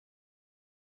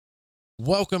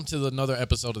Welcome to another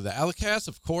episode of the Alucast.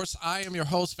 Of course, I am your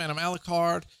host, Phantom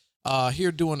Alucard,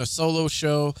 here doing a solo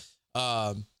show.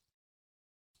 Um,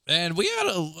 and we had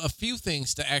a few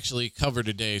things to actually cover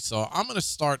today. So I'm going to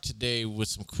start today with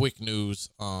some quick news,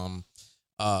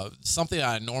 something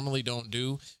I normally don't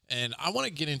do. And I want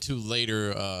to get into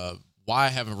later why I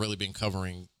haven't really been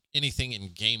covering anything in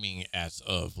gaming as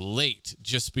of late,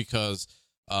 just because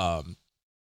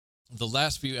the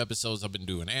last few episodes I've been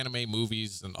doing anime,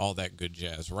 movies, and all that good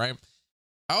jazz, right?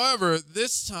 However,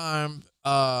 this time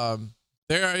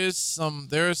there is some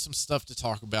stuff to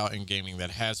talk about in gaming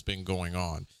that has been going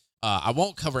on. I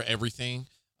won't cover everything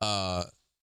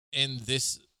in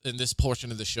this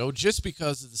portion of the show, just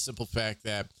because of the simple fact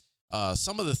that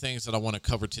some of the things that I want to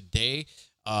cover today,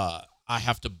 I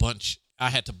had to bunch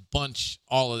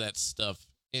all of that stuff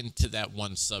into that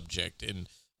one subject, and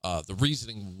the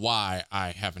reasoning why I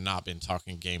have not been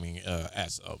talking gaming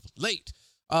as of late.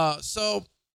 So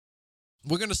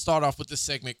we're going to start off with this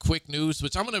segment, Quick News,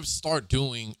 which I'm going to start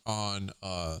doing on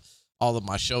all of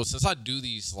my shows, since I do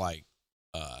these like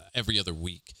every other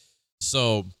week.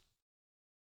 So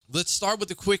let's start with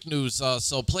the quick news.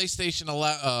 So PlayStation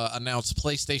announced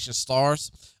PlayStation Stars,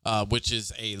 which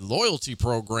is a loyalty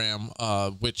program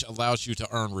which allows you to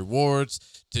earn rewards,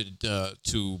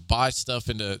 to buy stuff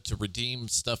and to redeem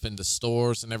stuff in the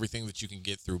stores and everything that you can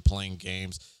get through playing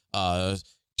games.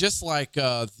 Just like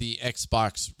the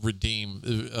Xbox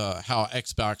how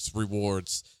Xbox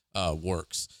Rewards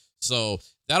works. So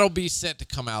that'll be set to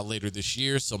come out later this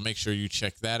year, so make sure you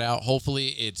check that out. Hopefully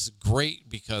it's great,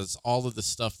 because all of the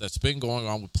stuff that's been going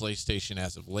on with PlayStation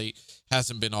as of late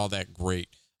hasn't been all that great.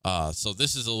 So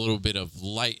this is a little bit of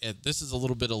light. This is a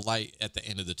little bit of light at the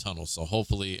end of the tunnel. So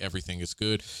hopefully everything is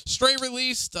good. Stray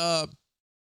released the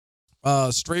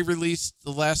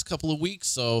last couple of weeks.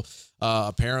 So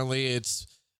apparently it's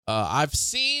I've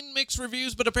seen mixed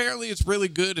reviews, but apparently it's really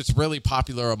good. It's really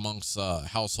popular amongst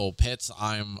household pets.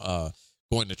 I'm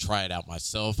going to try it out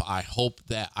myself. I hope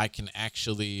that I can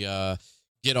actually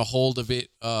get a hold of it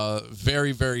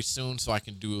very, very soon, so I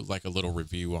can do like a little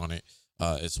review on it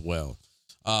as well.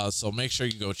 So make sure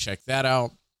you go check that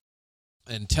out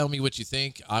and tell me what you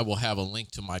think. I will have a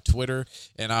link to my Twitter,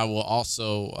 and I will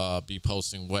also be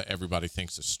posting what everybody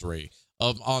thinks of Stray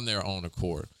on their own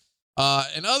accord.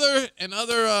 In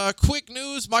other quick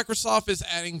news, Microsoft is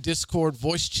adding Discord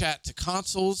voice chat to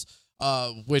consoles,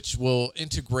 which will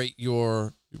integrate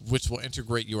your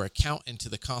account into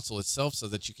the console itself, so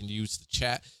that you can use the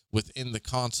chat within the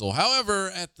console.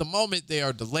 However, at the moment they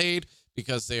are delayed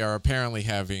because they are apparently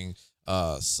having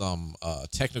some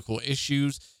technical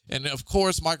issues. And of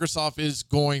course, Microsoft is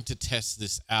going to test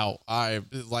this out.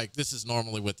 This is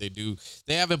normally what they do.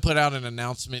 They haven't put out an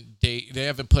announcement date. They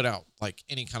haven't put out like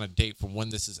any kind of date for when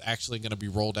this is actually going to be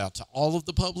rolled out to all of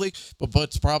the public. But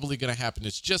what's probably going to happen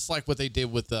is just like what they did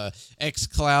with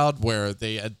xCloud, where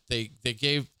they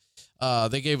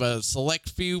gave a select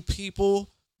few people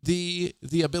the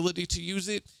ability to use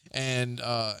it, and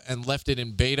left it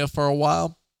in beta for a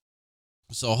while.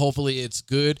 So hopefully it's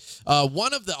good.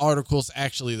 One of the articles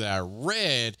actually that I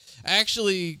read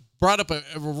actually brought up a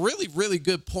really, really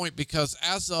good point, because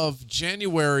as of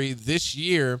January this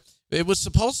year, it was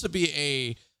supposed to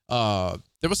be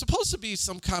there was supposed to be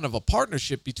some kind of a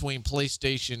partnership between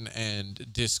PlayStation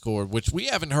and Discord, which we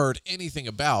haven't heard anything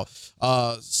about.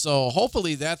 So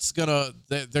hopefully they're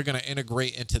gonna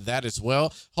integrate into that as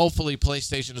well. Hopefully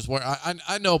PlayStation is where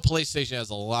I know PlayStation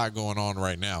has a lot going on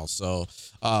right now. So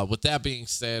with that being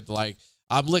said, like,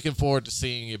 I'm looking forward to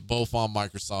seeing it both on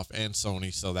Microsoft and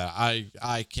Sony, so that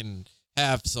I can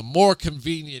have some more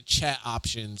convenient chat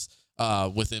options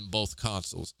within both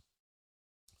consoles.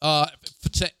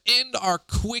 To end our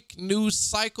quick news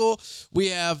cycle, we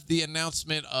have the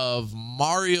announcement of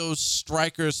Mario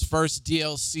Strikers' first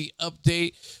DLC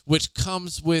update, which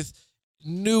comes with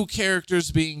new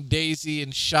characters being Daisy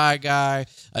and Shy Guy,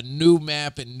 a new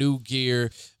map, and new gear,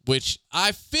 which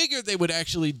I figured they would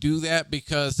actually do that,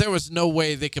 because there was no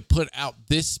way they could put out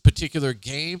this particular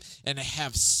game and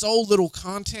have so little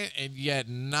content and yet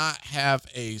not have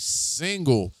a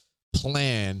single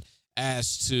plan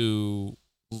as to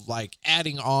like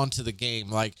adding on to the game.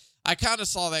 Like, I kind of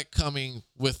saw that coming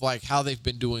with like how they've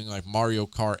been doing like Mario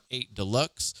Kart 8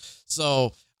 Deluxe.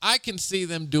 So I can see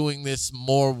them doing this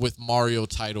more with Mario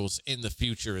titles in the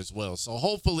future as well. So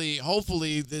hopefully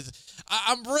this.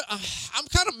 I'm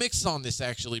kind of mixed on this,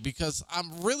 actually, because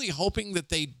I'm really hoping that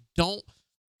they don't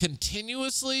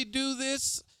continuously do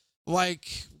this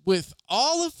like with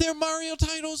all of their Mario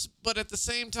titles, but at the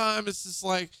same time, it's just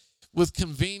like, with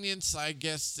convenience, I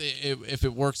guess if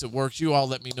it works, it works. You all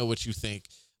let me know what you think.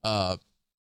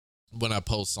 when I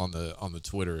post on the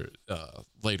Twitter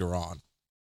later on.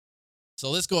 So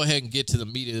let's go ahead and get to the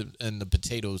meat and the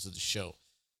potatoes of the show,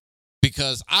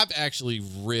 because I've actually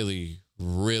really,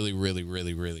 really, really,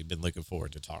 really, really been looking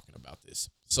forward to talking about this.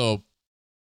 So,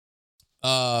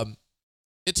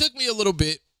 it took me a little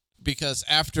bit, because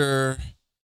after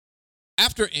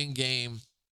Endgame,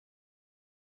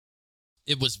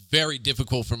 it was very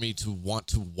difficult for me to want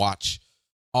to watch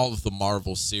all of the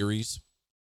Marvel series,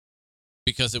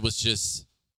 because it was just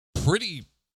pretty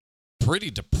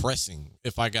depressing,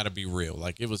 if I got to be real.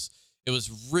 Like, it was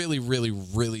really, really,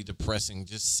 really depressing,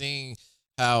 just seeing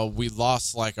how we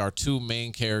lost like our two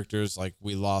main characters. Like,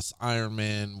 we lost Iron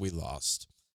Man, we lost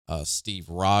Steve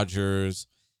Rogers,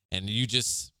 and you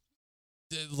just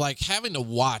like having to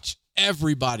watch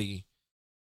everybody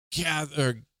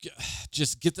gather,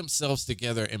 just get themselves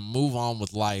together and move on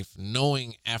with life,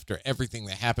 knowing after everything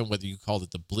that happened, whether you call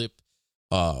it the blip,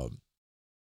 the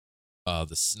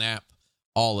snap,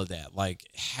 all of that, like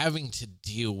having to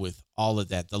deal with all of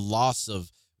that, the loss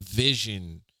of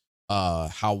Vision,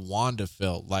 how Wanda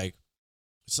felt like.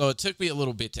 So it took me a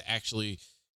little bit to actually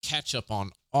catch up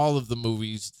on all of the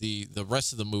movies, the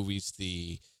rest of the movies,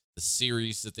 the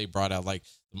series that they brought out, like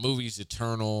the movies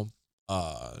Eternal,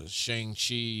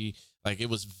 Shang-Chi. Like, it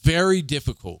was very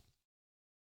difficult,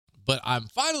 but I'm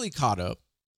finally caught up,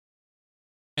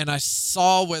 and I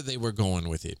saw where they were going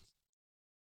with it.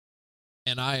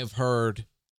 And I have heard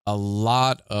a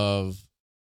lot of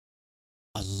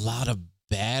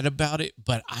bad about it,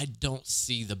 but I don't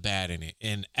see the bad in it.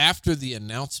 And after the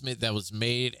announcement that was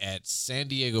made at San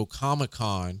Diego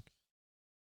Comic-Con,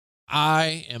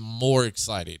 I am more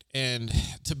excited. And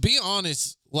to be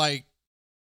honest, like,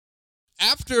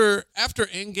 after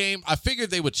Endgame, I figured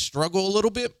they would struggle a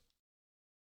little bit,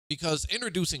 because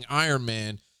introducing Iron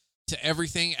Man to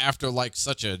everything after like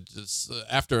after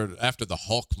the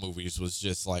Hulk movies was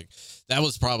just like, that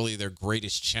was probably their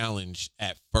greatest challenge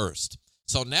at first.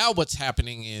 So now what's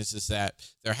happening is that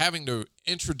they're having to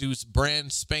introduce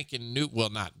brand spanking new, well,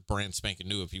 not brand spanking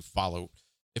new if you follow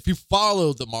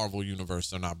the Marvel universe,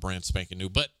 they're not brand spanking new,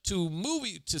 but to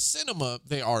cinema,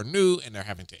 they are new, and they're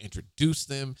having to introduce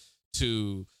them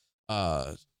to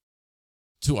a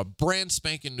brand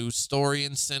spanking new story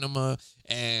in cinema.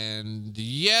 And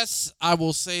yes, I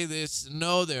will say this,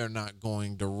 no, they're not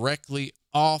going directly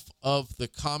off of the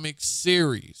comic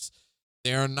series.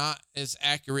 They're not as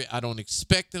accurate. I don't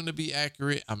expect them to be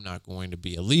accurate. I'm not going to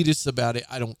be elitist about it.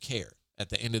 I don't care at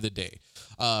the end of the day.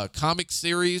 Comic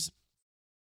series,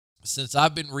 since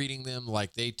I've been reading them,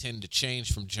 like, they tend to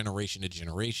change from generation to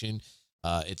generation.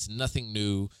 It's nothing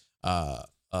new.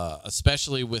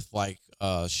 Especially with like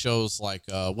shows like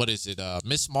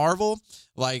Miss Marvel.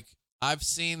 Like, I've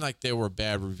seen like there were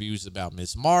bad reviews about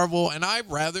Miss Marvel, and I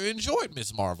rather enjoyed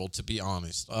Miss Marvel, to be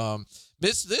honest.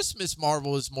 Miss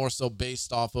Marvel is more so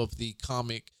based off of the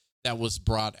comic that was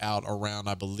brought out around,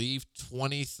 I believe,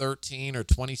 2013 or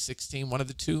 2016, one of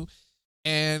the two.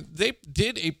 And they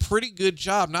did a pretty good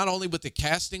job, not only with the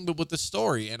casting, but with the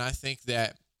story. And I think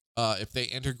that if they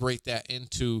integrate that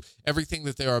into everything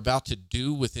that they're about to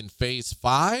do within phase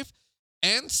 5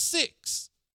 and 6,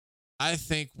 I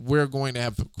think we're going to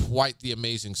have quite the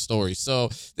amazing story. So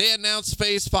they announced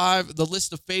phase 5, the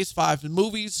list of phase 5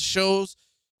 movies, shows,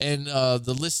 and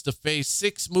the list of phase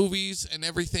 6 movies and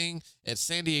everything at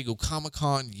San Diego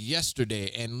Comic-Con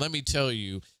yesterday. And let me tell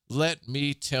you,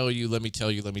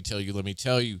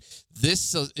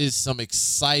 this is some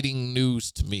exciting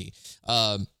news to me.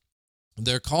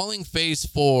 They're calling phase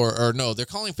 4, or no, they're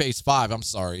calling phase 5, I'm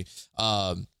sorry,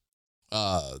 the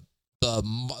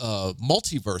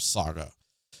multiverse saga,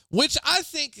 which I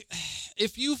think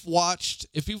if you've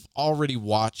already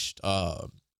watched the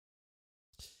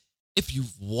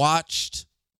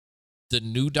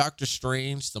new Doctor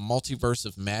Strange, the Multiverse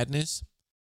of Madness,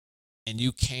 and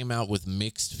you came out with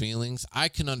mixed feelings, I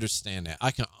can understand that.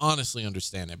 I can honestly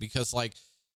understand that, because like,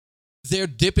 they're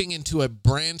dipping into a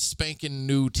brand spanking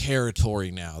new territory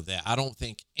now that I don't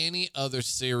think any other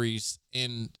series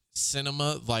in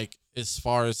cinema, like as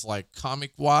far as like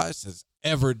comic wise, has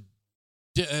ever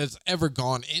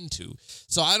gone into.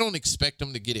 So I don't expect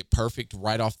them to get it perfect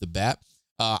right off the bat.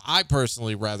 I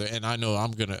personally rather, and I know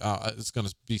it's gonna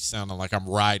be sounding like I'm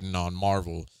riding on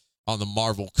the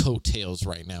Marvel coattails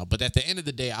right now, but at the end of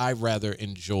the day, I rather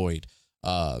enjoyed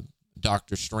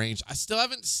Doctor Strange. I still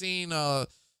haven't seen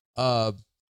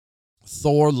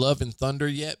Thor: Love and Thunder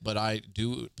yet, but I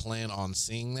do plan on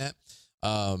seeing that.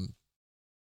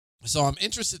 So I'm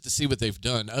interested to see what they've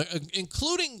done,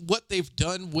 including what they've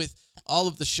done with all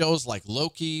of the shows like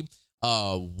Loki,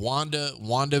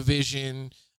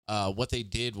 WandaVision, what they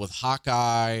did with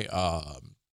Hawkeye,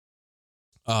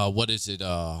 what is it?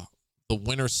 The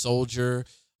Winter Soldier,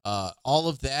 all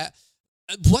of that.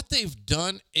 What they've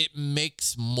done, it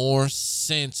makes more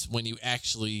sense when you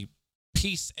actually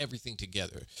piece everything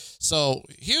together. So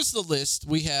here's the list.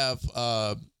 We have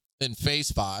in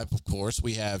Phase 5, of course,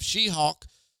 we have She-Hulk,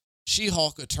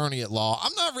 She-Hulk Attorney at Law.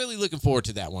 I'm not really looking forward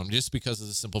to that one just because of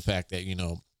the simple fact that,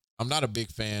 I'm not a big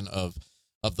fan of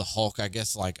the Hulk. I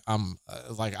guess like I'm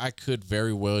like I could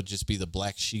very well just be the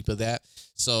black sheep of that.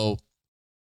 So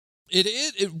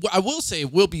I will say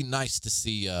it will be nice to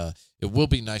see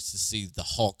the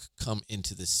Hulk come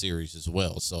into this series as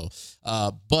well. So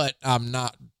but I'm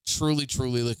not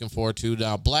truly looking forward to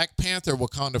now Black Panther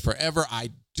Wakanda Forever. I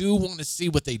do want to see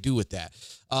what they do with that.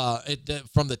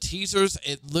 From the teasers,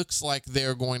 it looks like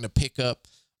they're going to pick up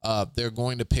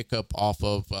off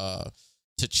of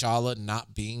T'Challa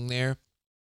not being there.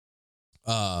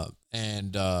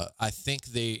 And I think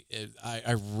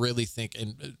I really think,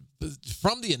 and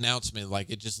from the announcement, like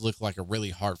it just looked like a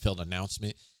really heartfelt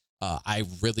announcement. I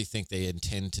really think they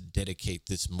intend to dedicate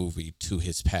this movie to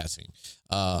his passing.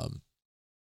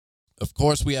 Of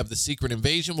course, we have The Secret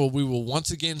Invasion, where we will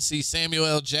once again see Samuel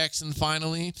L. Jackson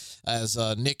finally as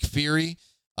Nick Fury.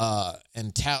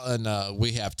 And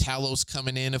we have Talos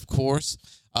coming in, of course.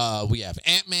 We have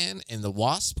Ant-Man and the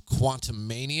Wasp,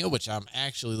 Quantumania, which I'm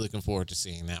actually looking forward to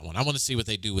seeing that one. I want to see what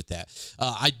they do with that.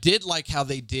 I did like how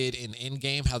they did in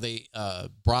Endgame, how they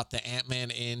brought the Ant-Man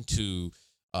in to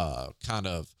kind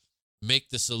of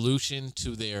make the solution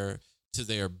to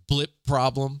their blip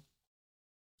problem.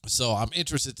 So I'm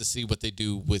interested to see what they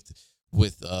do with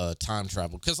time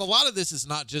travel, because a lot of this is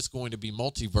not just going to be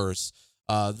multiverse.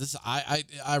 This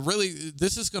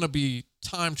is going to be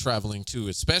time traveling too,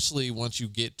 especially once you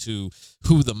get to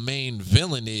who the main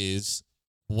villain is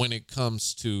when it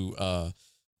comes to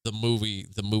the movie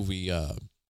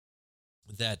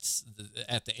that's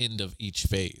at the end of each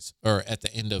phase, or at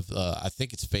the end of I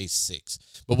think it's Phase 6,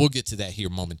 but we'll get to that here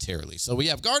momentarily. So we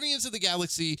have Guardians of the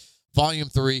Galaxy Volume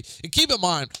 3. And keep in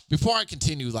mind, before I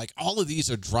continue, like all of these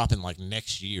are dropping like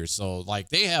next year. So like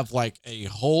they have like a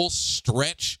whole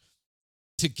stretch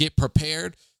to get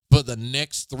prepared for the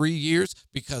next 3 years,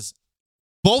 because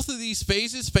both of these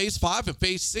phases, Phase 5 and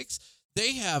Phase 6,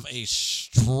 they have a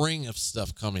string of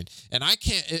stuff coming. And I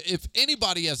can't, if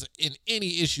anybody has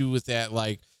any issue with that,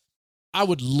 like I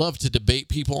would love to debate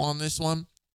people on this one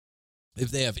if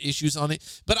they have issues on it.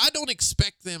 But I didn't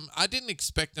expect them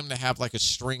to have like a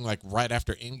string like right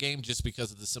after Endgame, just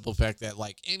because of the simple fact that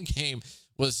like Endgame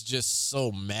was just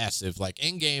so massive. Like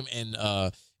Endgame and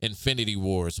Infinity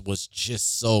Wars was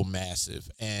just so massive,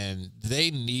 and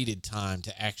they needed time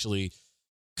to actually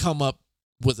come up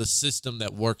with a system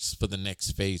that works for the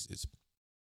next phases.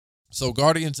 So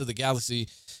Guardians of the Galaxy,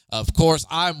 of course,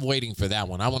 I'm waiting for that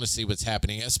one. I want to see what's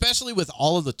happening, especially with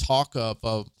all of the talk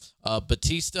of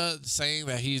Batista saying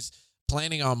that he's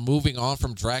planning on moving on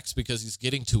from Drax because he's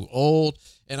getting too old.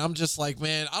 And I'm just like,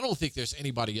 man, I don't think there's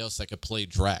anybody else that could play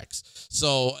Drax.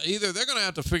 So either they're going to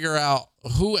have to figure out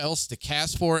who else to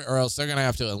cast for it, or else they're going to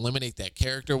have to eliminate that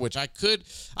character, which I could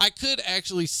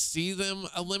actually see them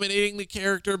eliminating the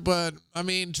character. But I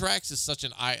mean, Drax is such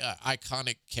an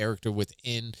iconic character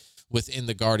within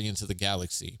the Guardians of the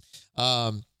Galaxy.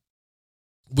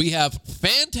 We have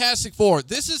Fantastic Four.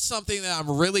 This is something that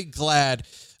I'm really glad.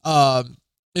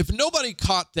 If nobody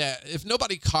caught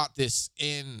this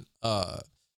in the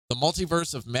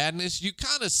Multiverse of Madness, you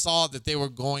kind of saw that they were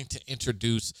going to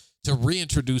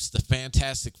reintroduce the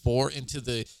Fantastic Four into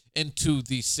the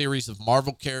series of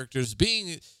Marvel characters,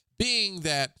 being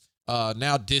that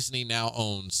now Disney now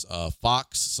owns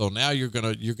Fox. So now you're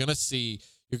gonna see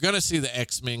the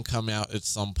X-Men come out at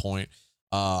some point.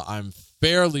 I'm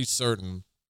very certain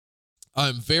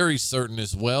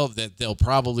as well that they'll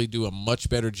probably do a much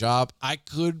better job. I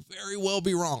could very well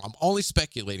be wrong. I'm only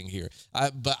speculating here.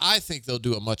 But I think they'll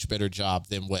do a much better job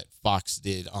than what Fox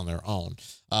did on their own.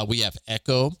 We have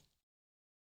Echo,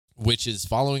 which is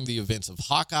following the events of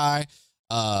Hawkeye,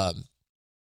 and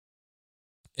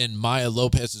Maya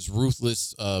Lopez's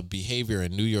ruthless behavior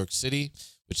in New York City,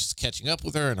 which is catching up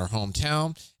with her in her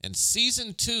hometown. And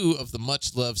season 2 of the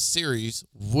much-loved series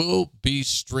will be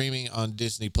streaming on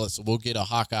Disney Plus. So we'll get a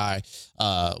Hawkeye.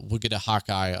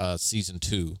 Season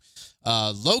 2.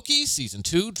 Loki season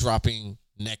 2 dropping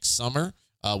next summer,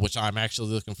 which I'm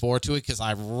actually looking forward to it, because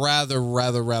I rather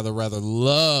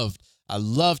loved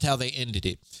how they ended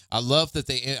it. I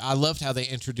loved how they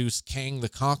introduced Kang the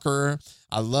Conqueror.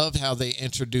 I loved how they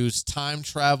introduced time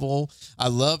travel. I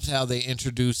loved how they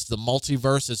introduced the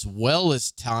multiverse as well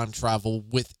as time travel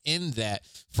within that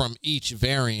from each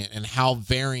variant, and how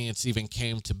variants even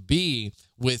came to be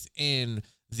within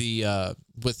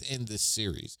within this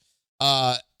series.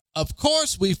 Of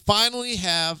course, we finally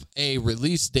have a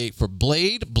release date for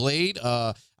Blade.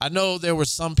 I know there were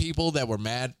some people that were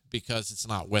mad because it's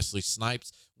not Wesley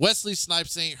Snipes. Wesley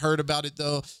Snipes ain't heard about it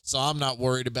though, so I'm not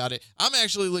worried about it. I'm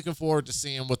actually looking forward to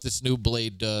seeing what this new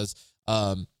Blade does.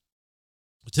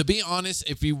 To be honest,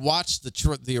 if you watch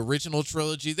the original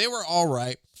trilogy, they were all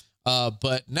right.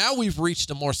 But now we've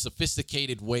reached a more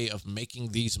sophisticated way of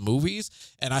making these movies.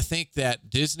 And I think that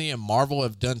Disney and Marvel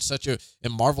and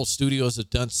Marvel Studios have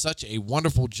done such a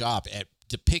wonderful job at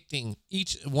depicting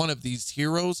each one of these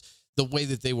heroes the way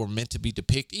that they were meant to be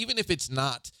depicted, even if it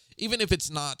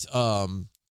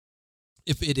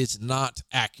is not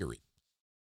accurate.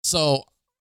 So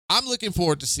I'm looking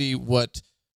forward to see what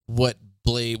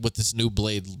this new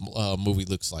Blade movie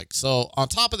looks like. So on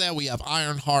top of that, we have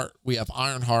Ironheart.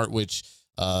 Which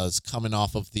is coming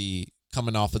off of the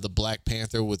Black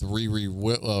Panther with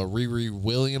Riri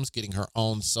Williams getting her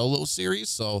own solo series.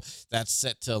 So that's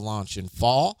set to launch in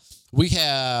fall. We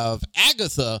have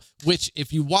Agatha, which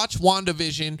if you watch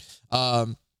WandaVision,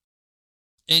 and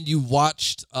you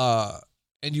watched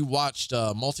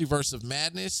Multiverse of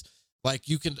Madness, like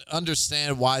you can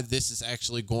understand why this is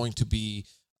actually going to be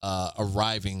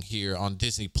arriving here on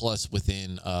Disney Plus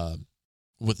within the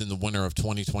winter of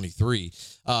 2023.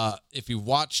 If you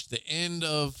watched the end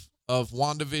of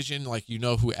WandaVision, like you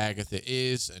know who Agatha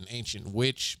is, an ancient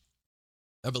witch,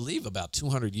 I believe about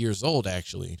 200 years old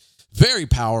actually. Very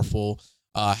powerful.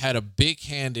 Had a big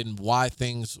hand in why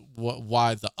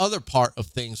the other part of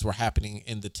things were happening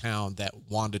in the town that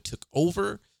Wanda took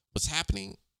over was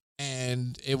happening,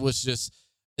 and it was just.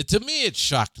 To me, it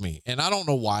shocked me, and I don't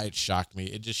know why it shocked me.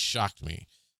 It just shocked me.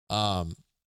 But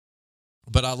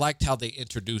I liked how they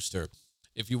introduced her.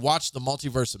 If you watched the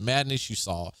Multiverse of Madness, you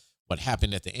saw what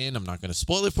happened at the end. I'm not going to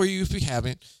spoil it for you if you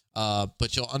haven't,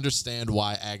 but you'll understand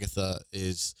why Agatha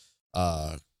is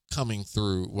coming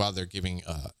through while they're giving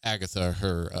Agatha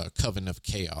her Coven of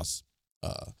Chaos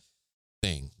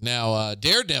thing. Now,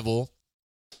 Daredevil,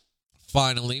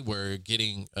 finally, we're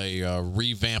getting a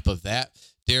revamp of that.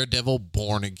 Daredevil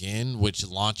Born Again, which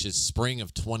launches spring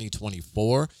of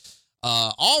 2024.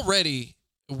 Already,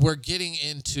 we're getting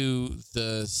into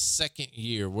the second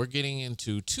year. We're getting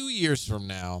into 2 years from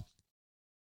now,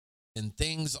 and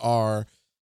things are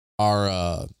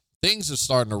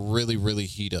starting to really, really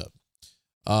heat up.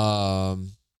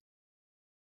 And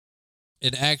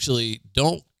actually,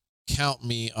 don't count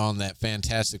me on that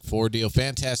Fantastic Four deal.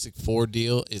 Fantastic Four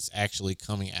deal is actually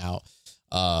coming out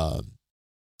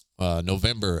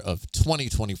November of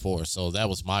 2024, so that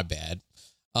was my bad.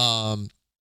 I'm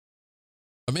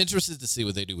interested to see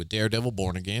what they do with Daredevil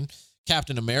Born Again.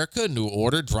 Captain America New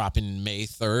Order dropping May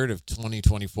 3rd of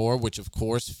 2024, which of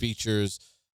course features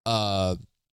the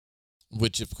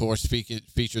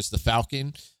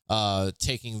Falcon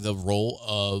taking the role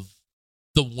of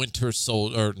the Winter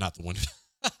Soldier, or not the Winter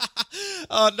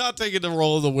not taking the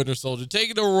role of the Winter Soldier,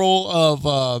 taking the role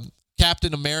of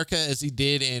Captain America as he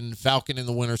did in Falcon and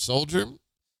the Winter Soldier.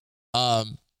 So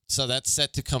that's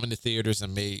set to come into theaters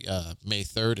on May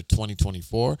 3rd of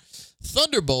 2024.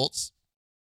 Thunderbolts,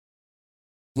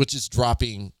 which is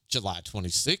dropping July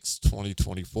 26th,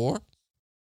 2024.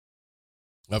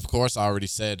 Of course, I already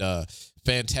said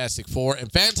Fantastic Four.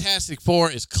 And Fantastic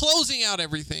Four is closing out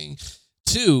everything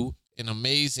to an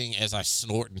amazing, as I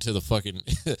snort into the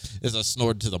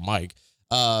mic,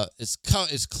 is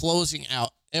closing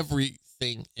out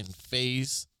everything in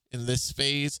this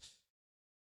phase,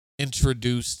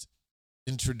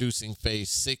 introducing phase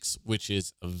 6, which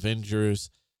is Avengers,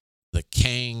 the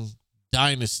Kang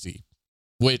Dynasty,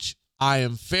 which I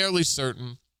am fairly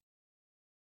certain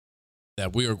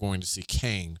that we are going to see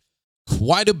Kang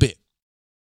quite a bit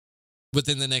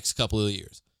within the next couple of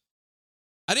years.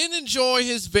 I didn't enjoy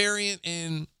his variant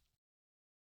in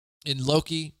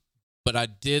Loki, but I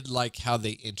did like how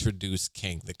they introduced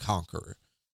Kang the Conqueror.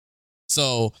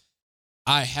 So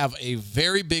I have a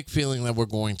very big feeling that we're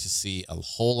going to see a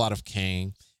whole lot of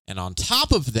Kang. And on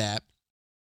top of that,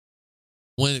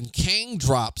 when Kang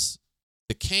drops,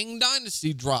 the Kang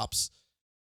Dynasty drops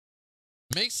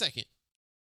May 2nd,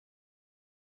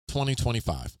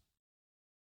 2025.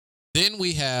 Then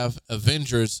we have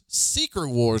Avengers Secret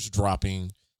Wars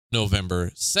dropping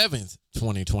November 7th,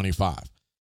 2025.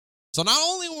 So not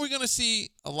only are we going to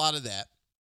see a lot of that,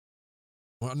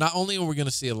 well, not only are we going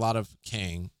to see a lot of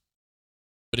Kang,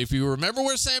 but if you remember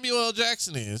where Samuel L.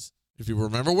 Jackson is, if you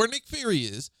remember where Nick Fury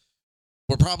is,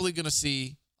 we're probably going to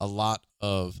see a lot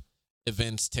of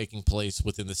events taking place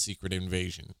within the Secret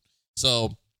Invasion.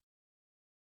 So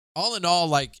all in all,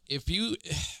 like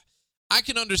I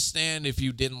can understand if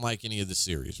you didn't like any of the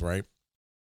series, right?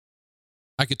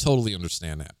 I could totally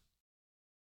understand that.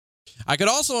 I could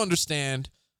also understand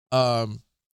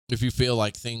if you feel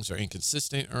like things are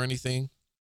inconsistent or anything.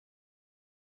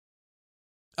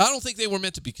 I don't think they were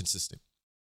meant to be consistent.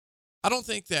 I don't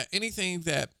think that anything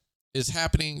that is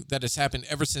happening, that has happened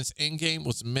ever since Endgame,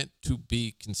 was meant to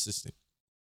be consistent.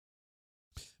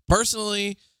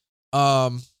 Personally, I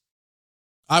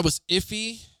was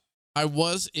iffy. I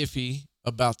was iffy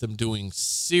about them doing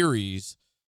series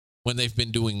when they've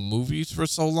been doing movies for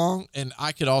so long. And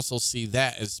I could also see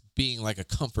that as being like a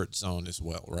comfort zone as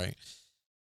well, right?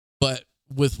 But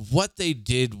with what they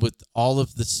did with all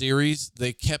of the series,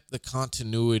 they kept the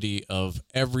continuity of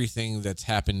everything that's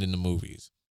happened in the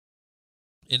movies.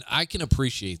 And I can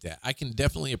appreciate that. I can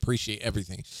definitely appreciate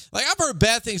everything. Like, I've heard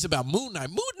bad things about Moon Knight.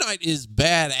 Moon Knight is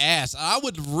badass. I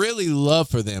would really love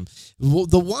for them.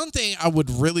 The one thing I would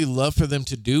really love for them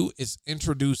to do is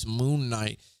introduce Moon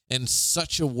Knight in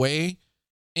such a way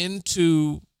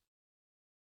into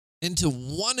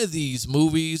one of these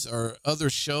movies or other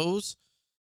shows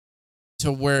to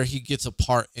where he gets a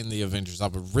part in the Avengers. I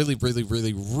would really, really,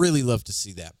 really, really love to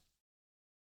see that.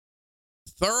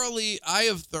 I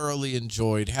have thoroughly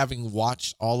enjoyed having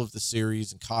watched all of the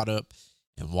series and caught up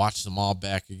and watched them all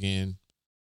back again.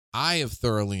 I have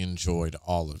thoroughly enjoyed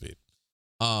all of it.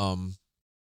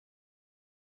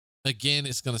 Again,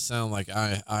 it's going to sound like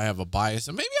I have a bias,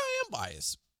 and maybe I am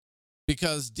biased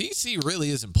because DC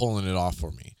really isn't pulling it off for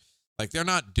me. Like, they're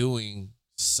not doing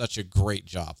such a great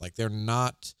job. Like, they're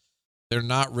not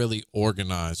really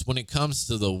organized when it comes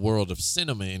to the world of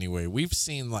cinema anyway. We've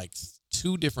seen like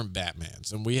 2 different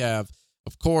Batmans, and we have,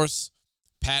 of course,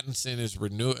 Pattinson is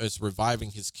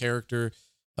reviving his character,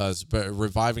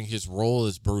 reviving his role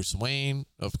as Bruce Wayne.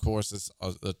 Of course, it's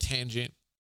a tangent.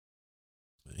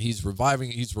 He's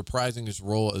reprising his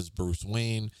role as Bruce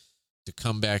Wayne to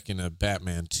come back in a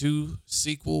Batman 2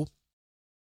 sequel.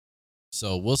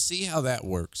 So we'll see how that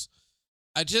works.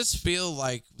 I just feel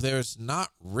like there's not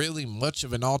really much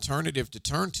of an alternative to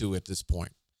turn to at this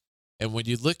point. And when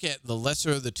you look at the lesser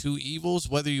of the 2 evils,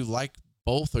 whether you like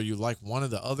both or you like one or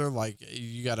the other, like,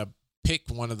 you got to pick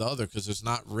one or the other, because there's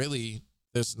not really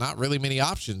many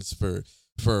options for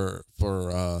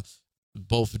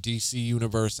both DC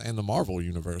universe and the Marvel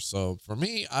universe. So for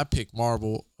me, I pick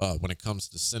Marvel when it comes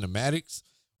to cinematics.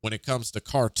 When it comes to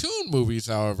cartoon movies,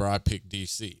 however, I pick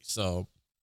DC. So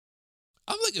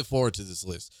I'm looking forward to this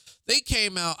list. They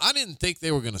came out, I didn't think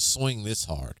they were going to swing this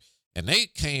hard. And they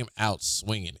came out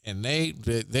swinging, and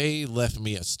they left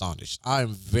me astonished.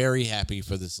 I'm very happy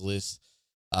for this list.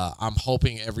 I'm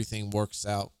hoping everything works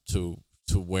out to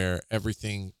where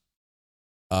everything,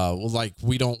 like,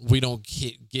 we don't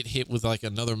get hit with like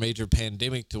another major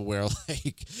pandemic to where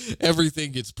like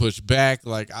everything gets pushed back.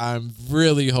 Like, I'm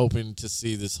really hoping to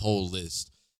see this whole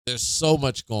list. There's so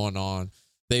much going on.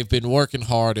 They've been working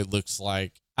hard. It looks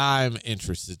like. I'm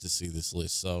interested to see this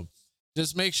list. So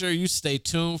just make sure you stay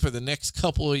tuned for the next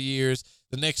couple of years,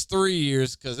 the next 3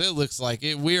 years, because it looks like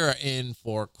we are in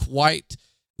for quite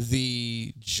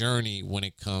the journey when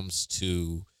it comes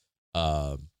to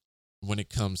the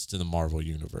Marvel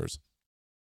universe.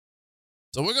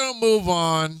 So we're gonna move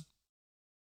on,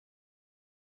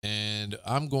 and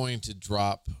I'm going to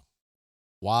drop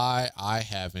why I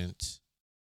have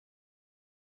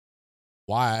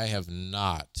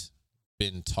not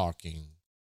been talking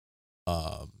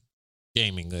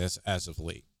gaming as of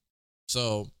late.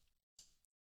 So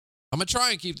I'm gonna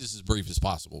try and keep this as brief as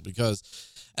possible, because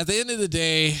at the end of the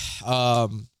day,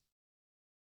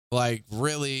 like,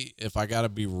 really, if I gotta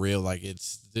be real, like,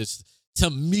 it's this, to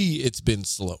me, it's been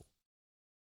slow.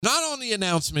 Not on the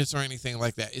announcements or anything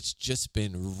like that. It's just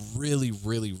been really,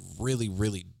 really, really,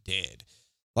 really dead.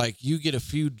 Like, you get a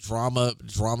few drama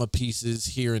pieces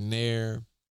here and there.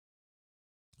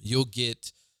 You'll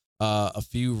get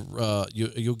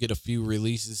you'll get a few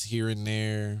releases here and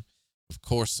there. Of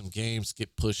course, some games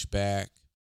get pushed back.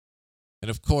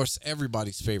 And of course,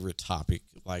 everybody's favorite topic,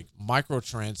 like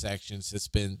microtransactions, has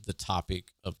been the topic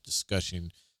of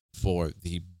discussion for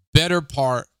the better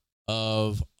part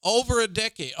of over a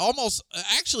decade. Almost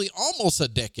a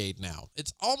decade now.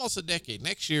 It's almost a decade.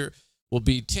 Next year will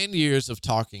be 10 years of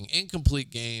talking incomplete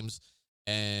games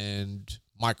and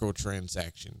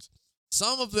microtransactions.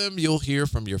 Some of them you'll hear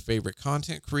from your favorite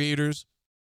content creators.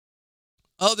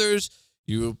 Others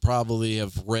you will probably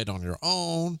have read on your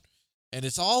own. And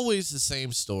it's always the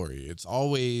same story. It's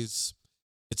always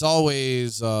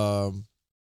from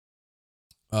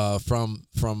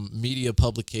media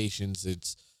publications.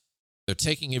 They're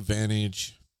taking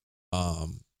advantage,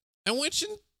 and which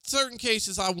in certain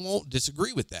cases I won't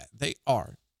disagree with that. They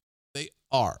are. They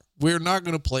are. We're not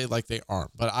going to play like they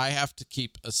aren't, but I have to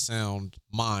keep a sound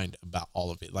mind about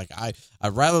all of it. Like I'd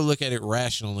rather look at it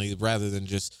rationally rather than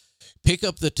just pick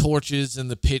up the torches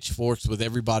and the pitchforks with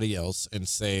everybody else and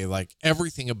say like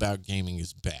everything about gaming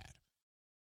is bad.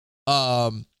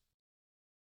 And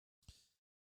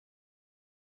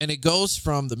it goes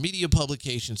from the media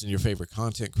publications and your favorite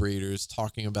content creators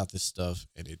talking about this stuff,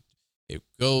 and it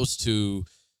goes to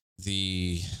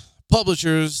the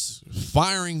publishers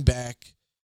firing back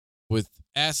with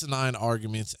asinine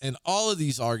arguments, and all of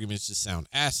these arguments just sound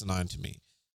asinine to me.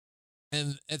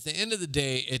 And at the end of the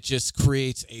day, it just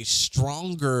creates a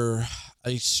stronger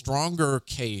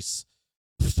case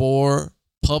for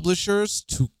publishers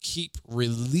to keep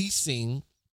releasing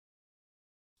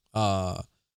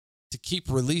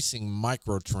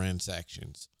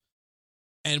microtransactions.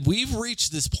 And we've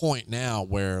reached this point now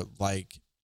where like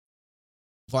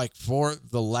for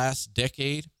the last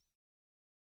decade,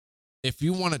 if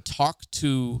you want to talk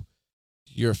to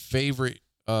your favorite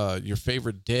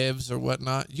devs or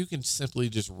whatnot, you can simply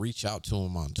just reach out to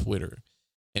them on Twitter.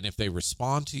 And if they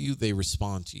respond to you, they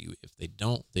respond to you. If they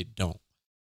don't, they don't.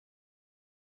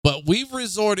 But we've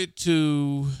resorted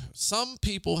to, some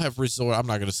people have resorted, I'm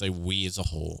not going to say we as a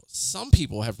whole, some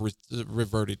people have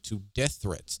reverted to death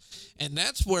threats. And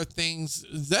that's where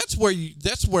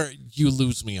you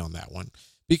lose me on that one.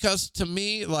 Because to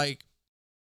me, like,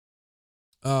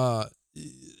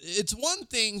 it's one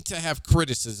thing to have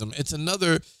criticism. It's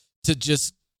another to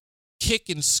just kick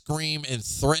and scream and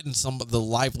threaten the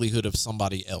livelihood of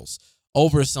somebody else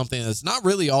over something that's not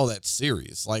really all that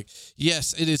serious. Like,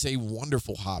 yes, it is a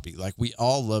wonderful hobby. Like, we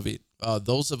all love it.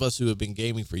 Those of us who have been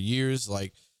gaming for years,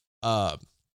 like, some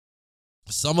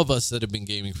of us that have been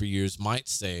gaming for years might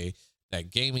say that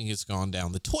gaming has gone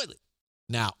down the toilet.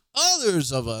 Now,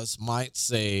 others of us might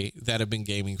say that have been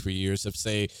gaming for years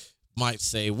might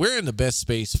say we're in the best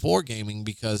space for gaming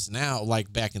because now,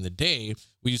 like back in the day,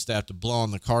 we used to have to blow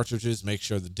on the cartridges, make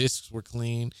sure the discs were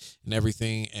clean and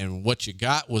everything. And what you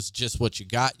got was just what you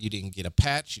got. You didn't get a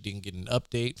patch. You didn't get an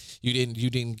update. You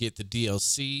didn't get the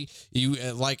DLC.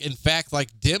 In fact,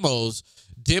 demos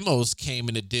came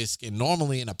in a disc and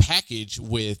normally in a package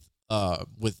with your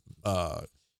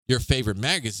favorite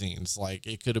magazines. Like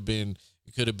it could have been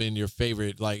your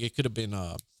favorite, like it could have been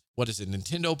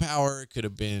Nintendo Power. It could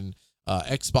have been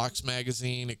Xbox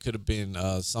Magazine. It could have been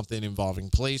something involving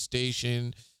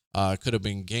PlayStation. It could have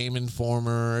been Game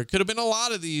Informer. It could have been a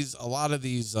lot of these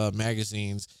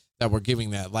magazines that were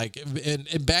giving that. Like,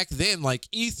 and back then, like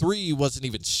E3 wasn't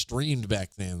even streamed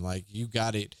back then. Like you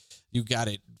got it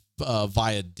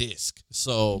via disc.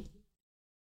 So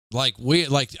I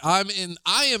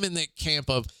am in that camp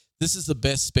of, this is the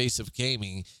best space of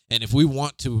gaming, and if we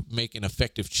want to make an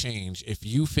effective change, if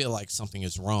you feel like something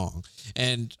is wrong,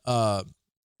 and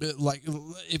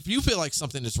if you feel like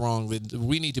something is wrong, then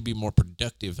we need to be more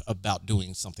productive about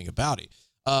doing something about it.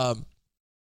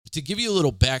 To give you a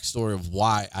little backstory of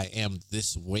why I am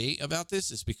this way about this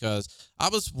is because I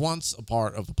was once a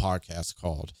part of a podcast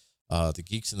called The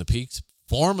Geeks and the Peaks,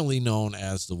 formerly known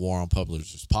as the War on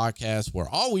Publishers podcast, where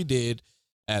all we did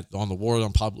on the War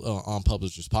on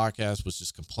Publishers podcast was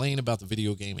just complain about the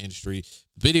video game industry.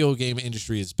 The video game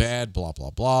industry is bad, blah, blah,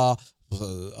 blah,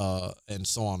 and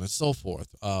so on and so forth.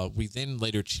 We then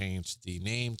later changed the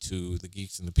name to the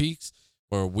Geeks and the Peaks,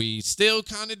 where we still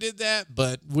kind of did that,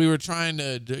 but we were trying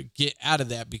to get out of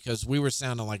that because we were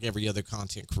sounding like every other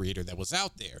content creator that was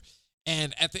out there.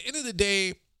 And at the end of the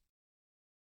day,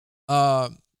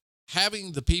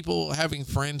 having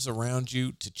friends around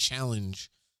you to challenge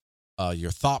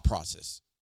your thought process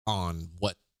on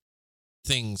what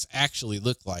things actually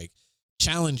look like,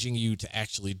 challenging you to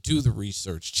actually do the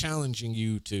research, challenging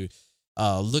you to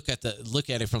look at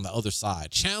it from the other side,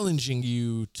 challenging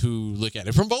you to look at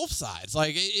it from both sides.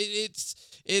 Like it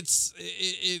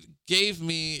gave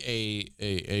me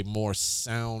a more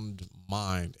sound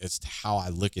mind as to how I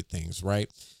look at things, right?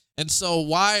 And so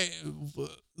why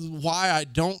I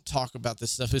don't talk about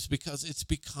this stuff is because it's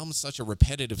become such a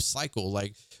repetitive cycle.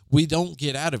 Like, we don't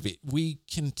get out of it. We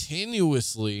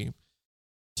continuously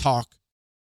talk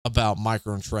about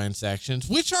microtransactions,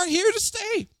 which are here to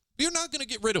stay. You're not going to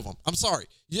get rid of them. I'm sorry.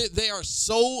 They are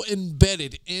so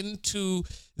embedded into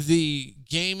the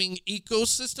gaming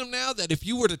ecosystem now that if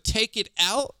you were to take it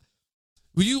out,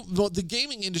 the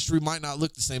gaming industry might not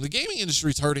look the same. The gaming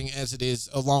industry is hurting as it is,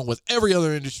 along with every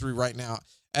other industry right now,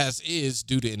 as is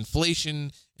due to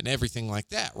inflation and everything like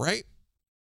that, right?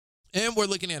 And we're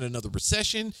looking at another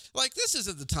recession. Like, this is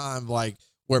at the time, like,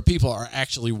 where people are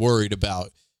actually worried about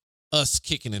us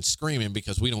kicking and screaming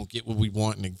because we don't get what we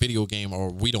want in a video game, or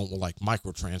we don't like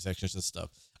microtransactions and stuff.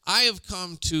 I have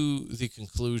come to the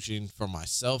conclusion for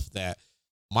myself that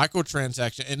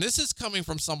microtransaction, and this is coming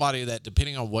from somebody that,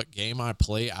 depending on what game I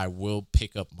play, I will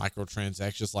pick up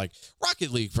microtransactions, like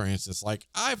Rocket League, for instance. Like,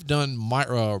 I've done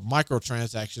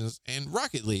microtransactions in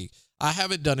Rocket League. I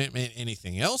haven't done it in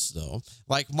anything else, though.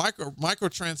 Like,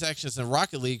 microtransactions in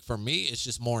Rocket League, for me, it's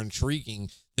just more intriguing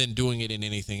than doing it in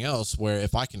anything else, where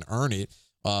if I can earn it,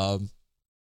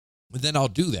 then I'll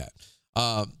do that.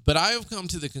 But I have come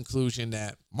to the conclusion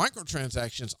that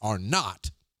microtransactions are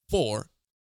not for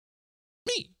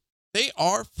me. They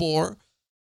are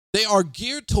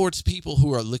geared towards people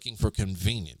who are looking for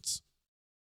convenience.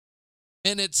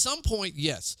 And at some point,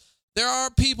 yes, there are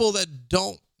people that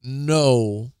don't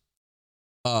know,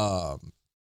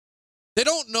 they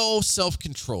don't know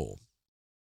self-control.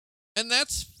 And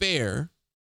that's fair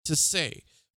to say.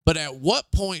 But at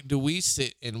what point do we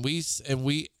sit and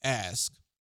we ask,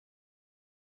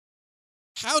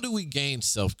 how do we gain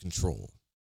self-control?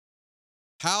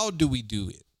 How do we do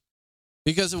it?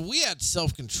 Because if we had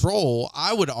self-control,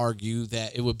 I would argue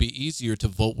that it would be easier to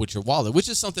vote with your wallet, which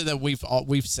is something that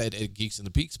we've said at Geeks and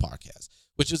the Peaks podcast,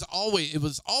 which is always, it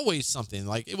was always something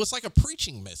like, it was like a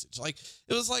preaching message. Like,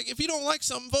 it was like, if you don't like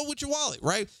something, vote with your wallet,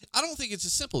 right? I don't think it's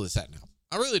as simple as that now.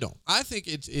 I really don't. I think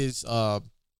it is, I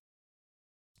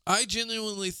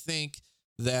genuinely think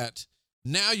that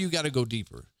now you got to go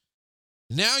deeper.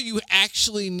 Now you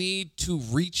actually need to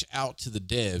reach out to the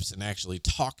devs and actually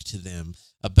talk to them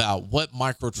about what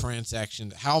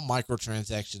microtransactions, how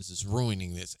microtransactions is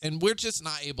ruining this. And we're just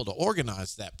not able to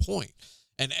organize that point.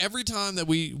 And every time that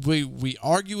we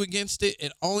argue against it,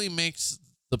 it only makes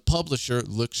the publisher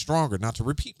look stronger. Not to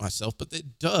repeat myself, but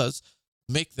it does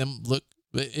make them look,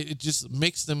 it just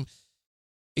makes them,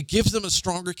 it gives them a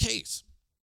stronger case.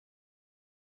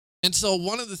 And so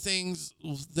one of the things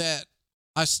that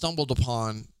I stumbled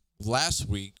upon last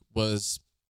week was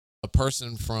a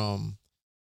person from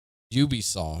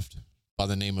Ubisoft by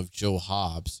the name of Joe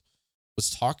Hobbs was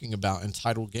talking about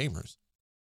entitled gamers.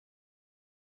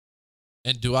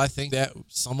 And do I think that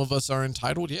some of us are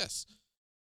entitled? Yes.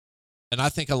 And I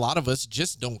think a lot of us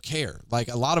just don't care. Like,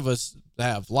 a lot of us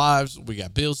have lives. We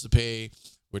got bills to pay.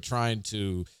 We're trying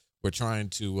to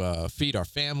feed our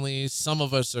families. Some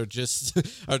of us are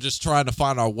just trying to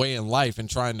find our way in life and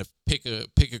trying to pick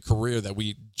a career that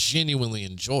we genuinely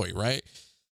enjoy, right?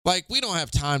 Like, we don't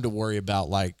have time to worry about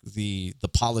like the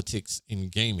politics in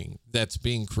gaming that's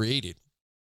being created.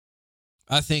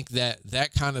 I think that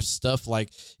kind of stuff,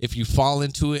 like, if you fall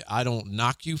into it, I don't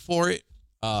knock you for it.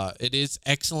 It is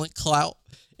excellent clout.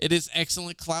 It is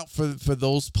excellent clout for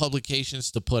those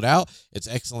publications to put out. It's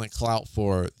excellent clout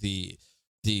for the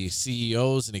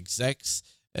CEOs and execs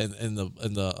and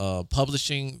the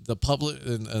publishing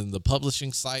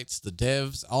sites, the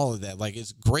devs, all of that. Like,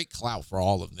 it's great clout for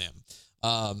all of them.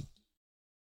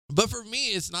 But for me,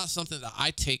 it's not something that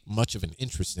I take much of an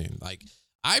interest in. Like,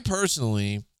 I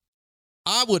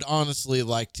would honestly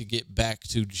like to get back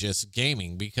to just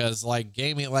gaming, because like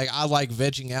gaming, like, I like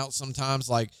vegging out sometimes.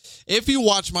 Like, if you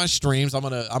watch my streams, I'm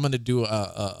gonna do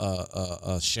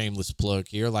a shameless plug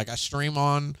here. Like, I stream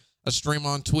on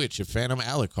Twitch at Phantom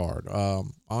Alucard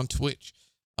on Twitch.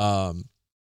 And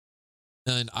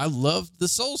I love the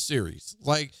Soul series.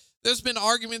 Like, there's been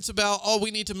arguments about, oh, we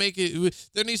need to make it,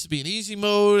 there needs to be an easy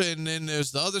mode, and then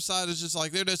there's the other side is just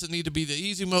like, there doesn't need to be the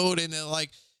easy mode, and then like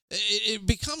it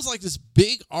becomes like this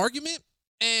big argument.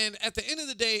 And at the end of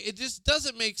the day, it just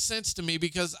doesn't make sense to me,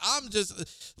 because I'm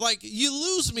just like, you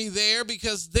lose me there,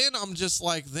 because then I'm just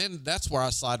like, then that's where I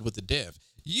side with the dev.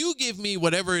 You give me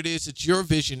whatever it is that your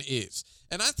vision is.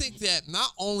 And I think that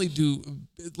not only do,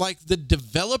 like, the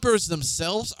developers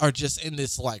themselves are just in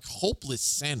this like hopeless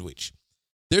sandwich.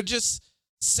 They're just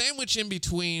sandwiched in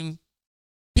between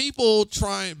people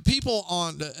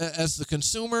on as the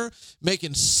consumer,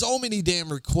 making so many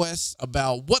damn requests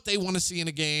about what they want to see in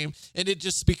a game, and it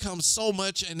just becomes so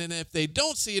much. And then if they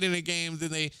don't see it in a game,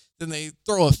 then they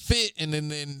throw a fit, and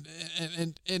then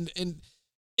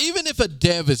even if a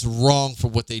dev is wrong for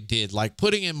what they did, like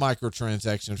putting in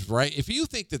microtransactions, right? If you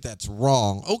think that that's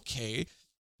wrong, okay,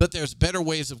 but there's better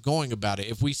ways of going about it.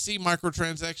 If we see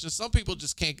microtransactions, some people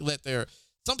just can't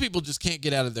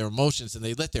get out of their emotions, and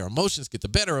they let their emotions get the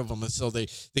better of them, and so they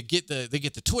get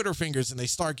the Twitter fingers, and they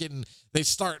start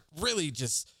really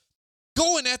just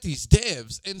going at these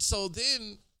devs. And so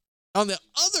then on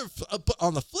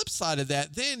the flip side of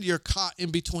that, then you're caught in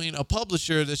between a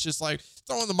publisher that's just like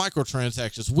throwing the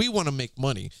microtransactions. We want to make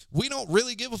money. We don't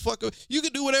really give a fuck. You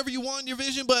can do whatever you want in your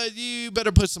vision, but you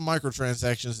better put some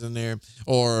microtransactions in there,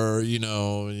 or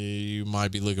you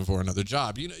might be looking for another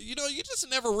job. You just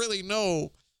never really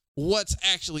know what's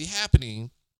actually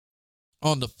happening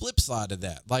on the flip side of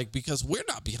that, like, because we're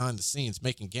not behind the scenes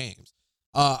making games.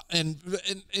 And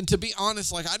to be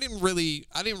honest, like, I didn't really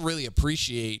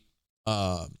appreciate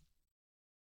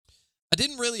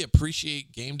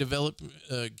game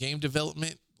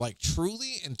development like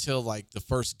truly until like the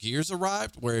first Gears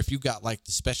arrived, where if you got like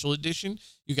the special edition,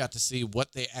 you got to see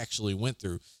what they actually went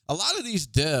through. A lot of these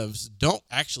devs don't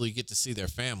actually get to see their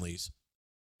families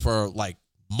for like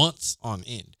months on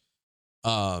end.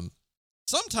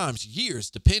 Sometimes years,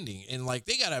 depending. And like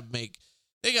they gotta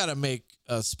make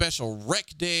a special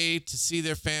rec day to see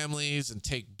their families and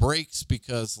take breaks,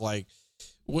 because like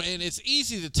when it's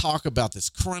easy to talk about this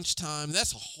crunch time,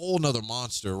 that's a whole nother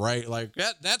monster, right? Like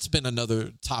that's been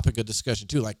another topic of discussion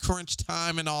too, like crunch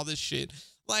time and all this shit.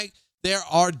 Like there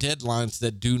are deadlines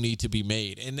that do need to be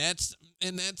made, and that's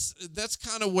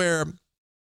kind of where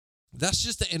that's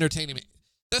just the entertainment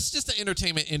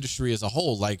industry as a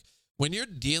whole. Like when you're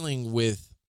dealing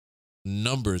with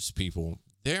numbers, people,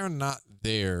 they're not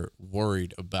there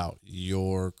worried about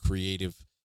your creative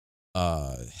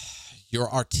your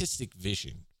artistic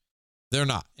vision. They're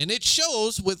not. And it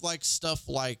shows with like stuff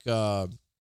like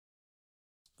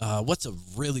what's a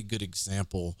really good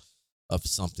example of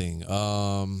something?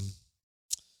 I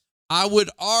would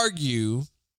argue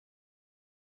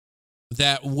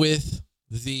that with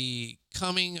the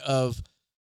coming of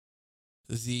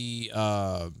the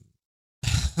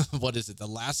what is it? The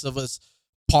Last of Us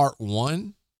Part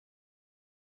 1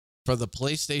 for the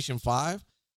PlayStation 5,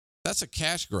 that's a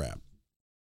cash grab.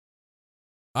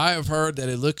 I have heard that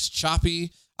it looks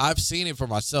choppy. I've seen it for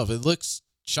myself. It looks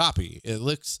choppy. It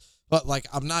looks, but like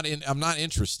I'm not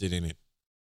interested in it.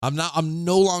 I'm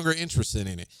no longer interested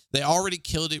in it. They already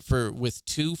killed it with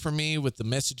 2 for me with the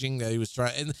messaging that he was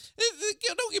trying. And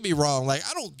don't get me wrong, like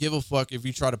I don't give a fuck if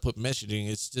you try to put messaging.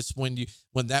 It's just when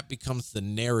that becomes the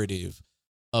narrative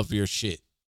of your shit.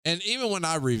 And even when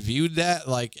I reviewed that,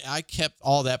 like I kept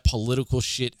all that political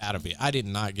shit out of it. I did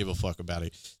not give a fuck about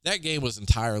it. That game was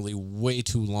entirely way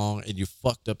too long, and you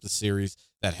fucked up the series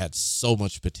that had so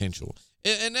much potential.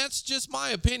 And that's just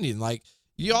my opinion. Like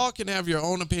y'all can have your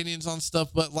own opinions on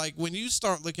stuff, but like when you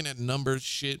start looking at numbers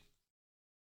shit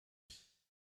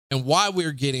and why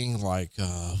we're getting like,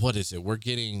 what is it? We're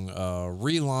getting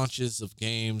relaunches of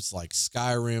games like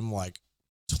Skyrim like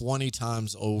 20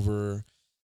 times over.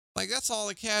 Like that's all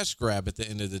a cash grab at the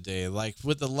end of the day. Like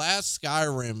with the last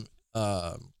Skyrim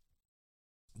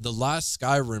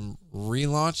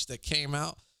relaunch that came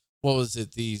out, what was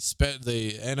it?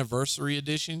 The anniversary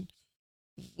edition,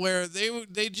 where they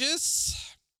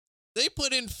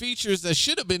put in features that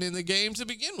should have been in the game to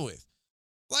begin with.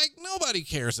 Like nobody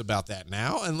cares about that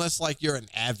now, unless like you're an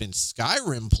avid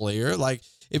Skyrim player. Like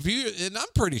and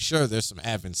I'm pretty sure there's some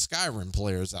avid Skyrim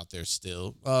players out there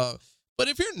still. But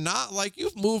if you're not, like,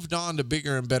 you've moved on to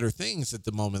bigger and better things at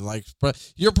the moment. Like,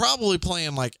 you're probably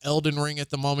playing like Elden Ring at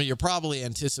the moment. You're probably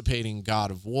anticipating God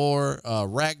of War,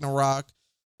 Ragnarok.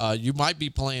 You might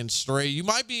be playing Stray. You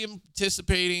might be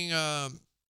anticipating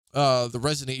the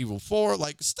Resident Evil 4,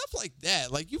 like stuff like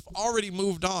that. Like you've already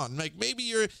moved on. Like maybe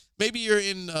you're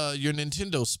in your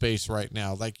Nintendo space right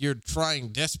now. Like you're trying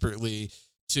desperately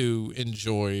to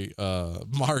enjoy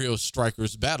Mario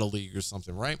Strikers Battle League or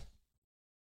something, right?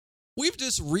 We've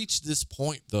just reached this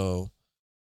point, though,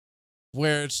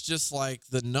 where it's just like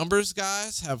the numbers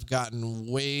guys have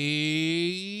gotten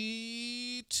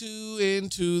way too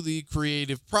into the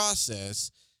creative process,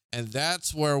 and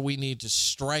that's where we need to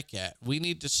strike at. We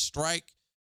need to strike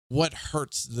what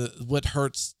hurts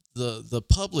the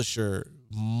publisher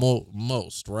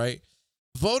most, right?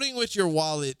 Voting with your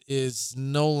wallet is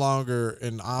no longer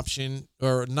an option,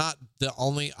 or not the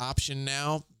only option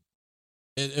now.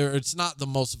 It's not the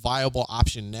most viable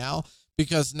option now,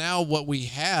 because now what we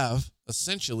have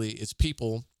essentially is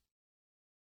people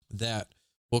that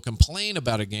will complain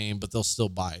about a game, but they'll still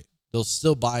buy it. They'll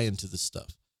still buy into the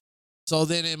stuff. So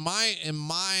then in my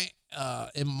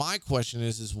question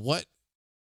is what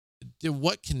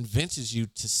convinces you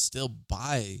to still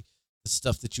buy the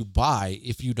stuff that you buy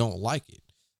if you don't like it?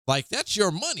 Like that's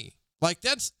your money. Like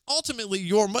that's ultimately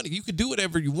your money. You could do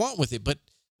whatever you want with it, but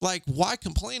like, why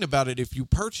complain about it if you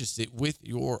purchased it with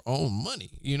your own money?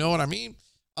 You know what I mean?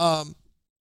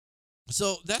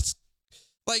 So that's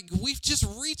like, we've just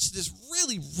reached this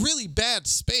really, really bad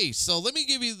space. So let me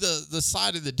give you the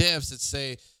side of the devs that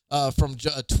say, from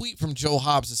a tweet from Joe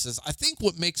Hobbs that says, I think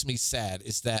what makes me sad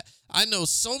is that I know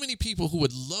so many people who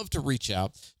would love to reach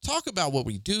out, talk about what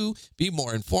we do, be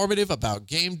more informative about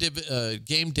game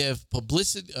dev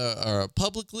publicity,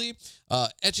 publicly,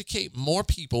 educate more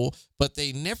people, but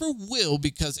they never will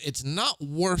because it's not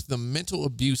worth the mental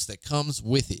abuse that comes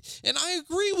with it. And I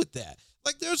agree with that.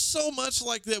 Like there's so much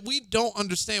like that we don't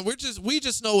understand. We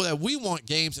just know that we want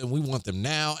games and we want them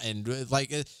now. And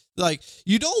like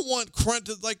you don't want crunch.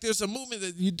 Like there's a movement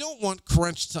that you don't want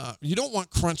crunch time. You don't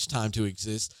want crunch time to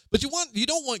exist, but you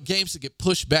don't want games to get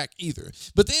pushed back either.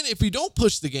 But then if you don't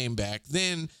push the game back,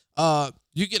 then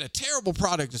you get a terrible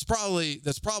product that's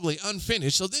probably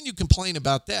unfinished. So then you complain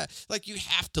about that. Like you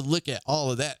have to look at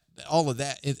all of that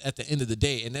at the end of the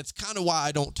day. And that's kind of why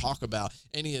I don't talk about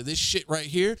any of this shit right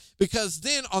here, because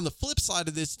then on the flip side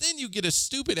of this, then you get a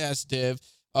stupid ass dev.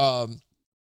 And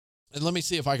let me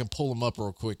see if I can pull them up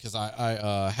real quick, because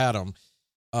I had them.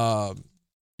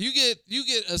 You get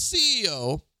a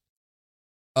CEO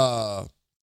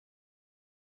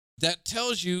that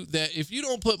tells you that if you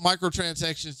don't put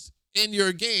microtransactions in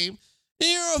your game,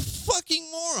 then you're a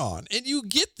fucking moron. And you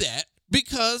get that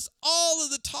because all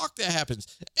of the talk that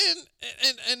happens.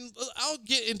 And I'll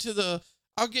get into the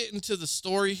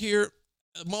story here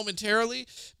momentarily,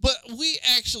 but we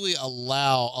actually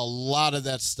allow a lot of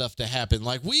that stuff to happen.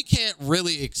 Like we can't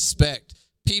really expect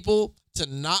people to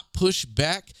not push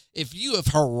back if you have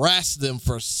harassed them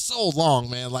for so long,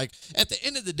 man. Like at the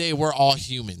end of the day, we're all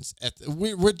humans.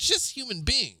 We're just human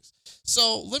beings.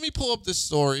 So let me pull up this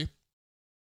story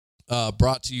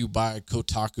brought to you by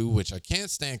Kotaku, which I can't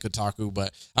stand Kotaku,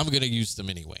 but I'm going to use them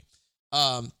anyway.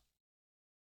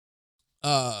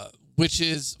 Which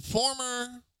is former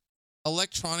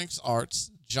Electronics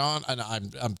Arts John, and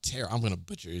I'm going to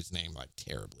butcher his name like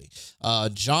terribly.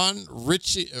 John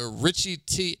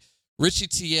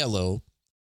Riccitiello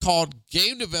called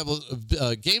game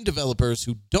developers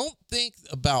who don't think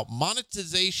about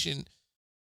monetization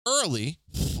early.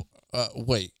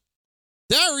 Wait,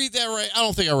 did I read that right? I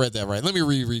don't think I read that right. Let me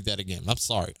reread that again. I'm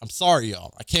sorry,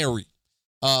 y'all. I can't read.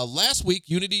 Last week,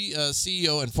 Unity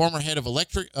CEO and former head of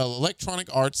Electronic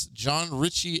Arts, John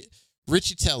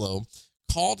Riccitiello,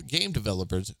 called game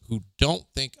developers who don't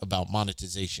think about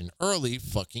monetization early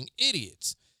fucking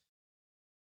idiots.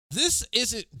 This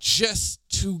isn't just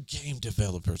to game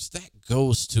developers. That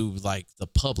goes to like the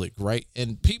public, right?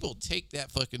 And people take that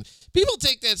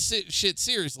shit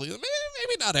seriously.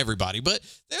 Maybe not everybody, but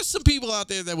there's some people out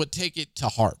there that would take it to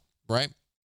heart, right?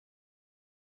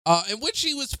 In which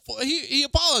he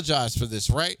apologized for this,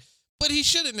 right? But he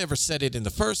should have never said it in the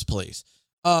first place.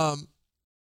 And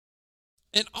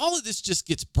all of this just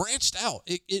gets branched out.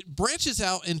 It branches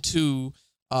out into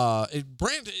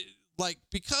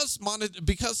because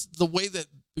the way that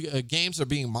games are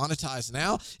being monetized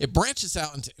now, it branches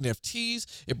out into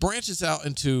NFTs. It branches out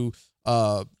into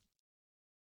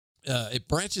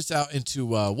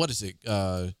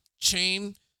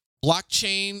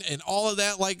blockchain, and all of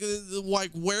that. Like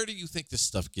where do you think this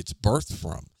stuff gets birthed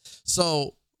from?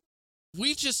 So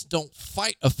we just don't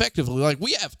fight effectively. Like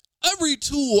we have every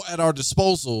tool at our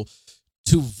disposal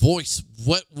to voice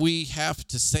what we have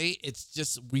to say. It's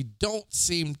just we don't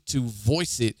seem to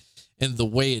voice it in the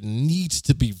way it needs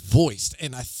to be voiced.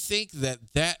 And I think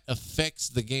that affects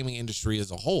the gaming industry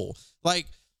as a whole. Like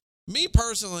me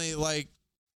personally, like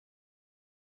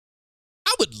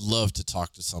I would love to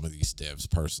talk to some of these devs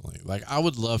personally. Like I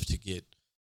would love to get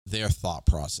their thought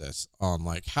process on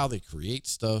like how they create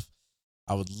stuff.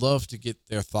 I would love to get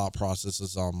their thought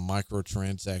processes on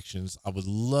microtransactions. I would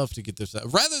love to get this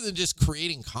rather than just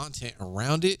creating content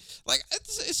around it. Like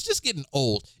it's just getting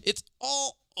old. It's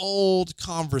all old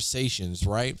conversations,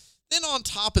 right? Then on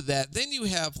top of that, then you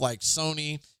have like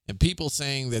Sony and people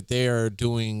saying that they are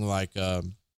doing like they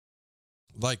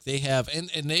have, and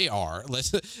they are.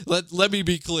 Let me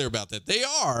be clear about that. They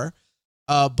are.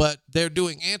 But they're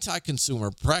doing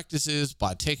anti-consumer practices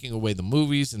by taking away the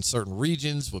movies in certain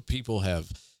regions where people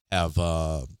have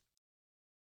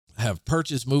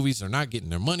purchased movies. They're not getting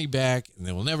their money back, and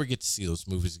they will never get to see those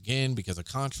movies again because a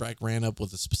contract ran up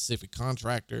with a specific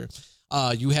contractor.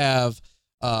 Then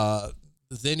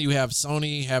you have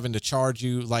Sony having to charge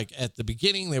you, like at the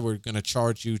beginning, they were going to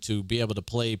charge you to be able to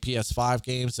play PS5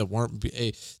 games that weren't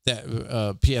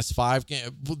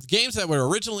PS5 games that were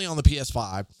originally on the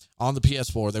PS5, on the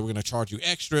PS4. They were going to charge you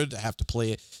extra to have to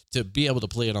play it, to be able to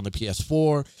play it on the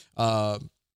PS4.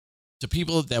 To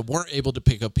people that weren't able to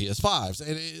pick up PS5s.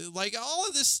 And like all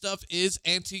of this stuff is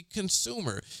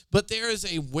anti-consumer, but there is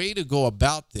a way to go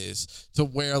about this to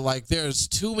where like there's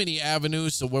too many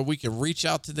avenues to where we can reach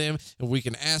out to them and we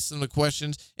can ask them the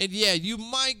questions. And yeah, you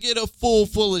might get a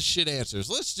full of shit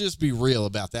answers. Let's just be real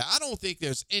about that. I don't think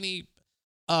there's any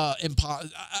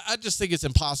I just think it's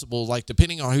impossible, like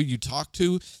depending on who you talk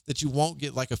to, that you won't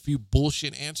get like a few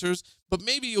bullshit answers, but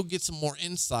maybe you'll get some more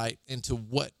insight into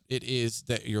what it is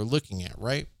that you're looking at,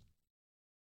 right?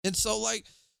 And so like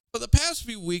for the past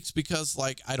few weeks, because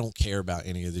like I don't care about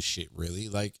any of this shit really.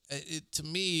 Like to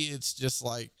me, it's just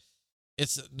like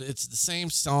it's the same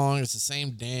song, it's the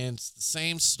same dance, the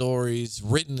same stories,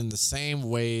 written in the same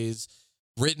ways,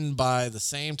 written by the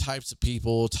same types of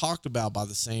people, talked about by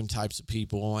the same types of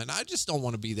people, and I just don't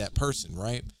want to be that person,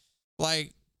 right?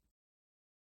 Like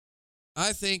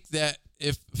I think that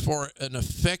if for an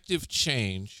effective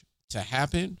change to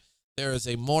happen, there is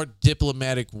a more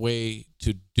diplomatic way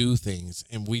to do things,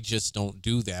 and we just don't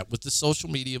do that with the social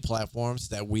media platforms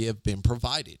that we have been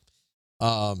provided.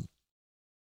 Um,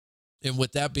 and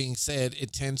with that being said,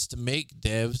 it tends to make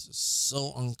devs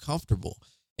so uncomfortable.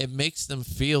 It makes them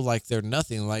feel like they're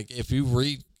nothing. Like if you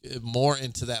read more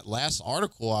into that last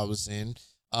article I was in,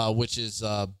 which is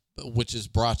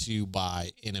brought to you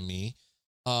by Enemy.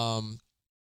 Um,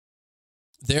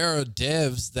 there are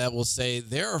devs that will say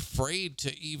they're afraid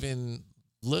to even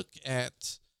look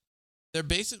at, they're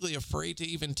basically afraid to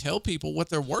even tell people what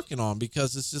they're working on,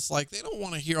 because it's just like they don't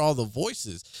want to hear all the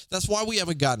voices. That's why we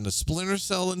haven't gotten a Splinter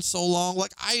Cell in so long.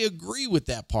 Like, I agree with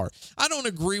that part. I don't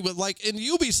agree with, like, in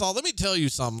Ubisoft, let me tell you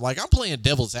something. Like, I'm playing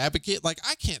devil's advocate. Like,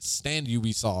 I can't stand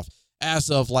Ubisoft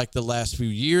as of, like, the last few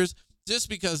years, just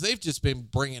because they've just been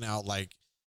bringing out, like,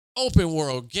 open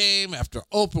world game after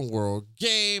open world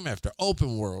game after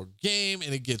open world game,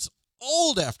 and it gets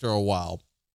old after a while.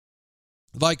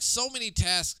 Like, so many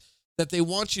tasks that they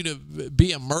want you to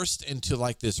be immersed into,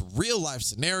 like, this real life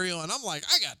scenario, and I'm like,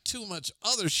 I got too much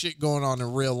other shit going on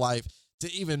in real life to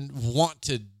even want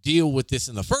to deal with this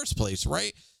in the first place,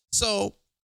 right? So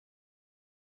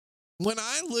when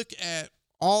I look at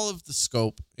all of the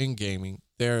scope in gaming,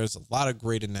 there's a lot of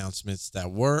great announcements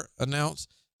that were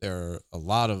announced. There are a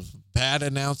lot of bad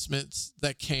announcements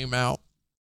that came out.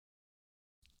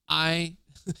 I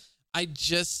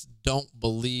just don't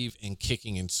believe in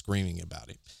kicking and screaming about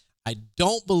it. I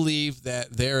don't believe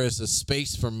that there is a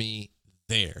space for me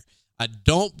there. I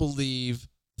don't believe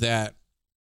that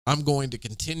I'm going to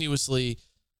continuously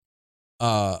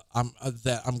I'm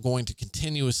going to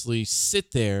continuously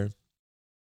sit there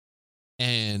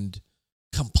and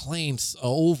complaints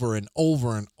over and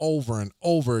over and over and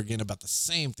over again about the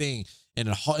same thing and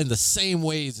in the same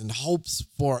ways in hopes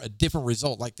for a different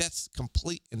result. Like, that's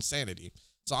complete insanity.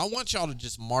 So I want y'all to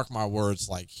just mark my words,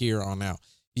 like, here on out.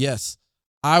 Yes,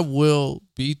 I will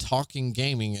be talking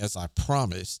gaming as I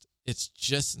promised. It's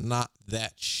just not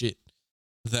that shit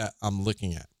that I'm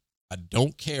looking at. I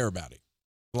don't care about it.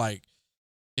 Like,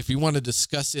 if you want to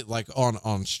discuss it, like,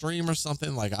 on stream or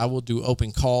something, like, I will do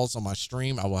open calls on my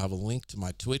stream. I will have a link to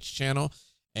my Twitch channel,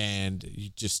 and you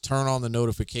just turn on the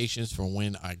notifications for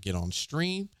when I get on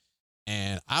stream,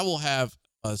 and I will have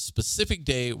a specific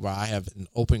day where I have an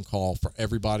open call for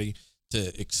everybody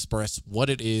to express what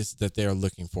it is that they're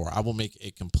looking for. I will make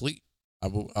a complete, I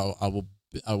will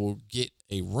get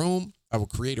a room. I will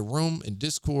create a room in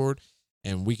Discord,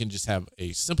 and we can just have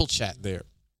a simple chat there,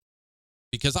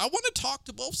 because I want to talk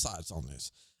to both sides on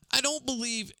this. I don't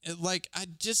believe, like, I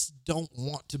just don't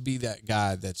want to be that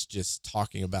guy that's just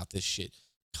talking about this shit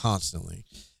constantly.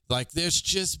 Like, there's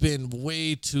just been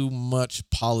way too much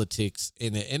politics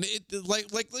in it, and it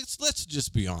like let's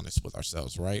just be honest with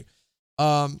ourselves, right?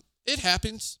 It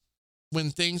happens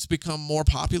when things become more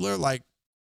popular. Like,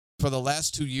 for the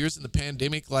last 2 years in the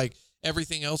pandemic, like,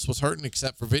 everything else was hurting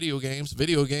except for video games.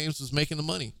 Video games was making the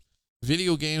money.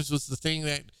 Video games was the thing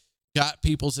that got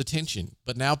people's attention,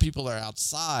 but now people are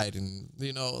outside, and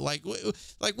like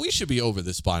we should be over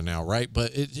this by now, right?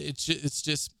 But it's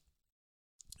just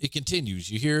it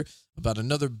continues. You hear about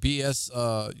another BS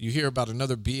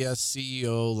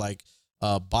CEO, like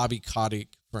Bobby Kotick,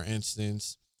 for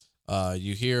instance.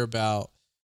 You hear about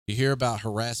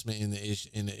harassment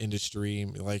in the industry.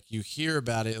 Like, you hear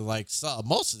about it, like,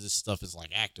 most of this stuff is like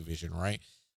Activision, right?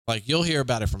 Like, you'll hear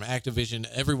about it from Activision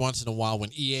every once in a while. When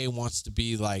EA wants to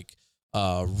be like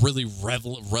really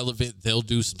relevant, they'll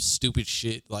do some stupid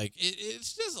shit. Like,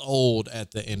 it's just old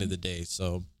at the end of the day.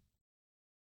 So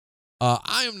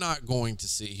I am not going to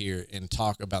sit here and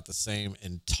talk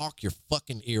your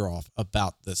fucking ear off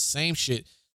about the same shit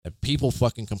that people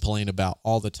fucking complain about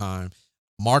all the time.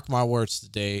 Mark my words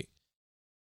today.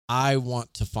 I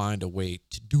want to find a way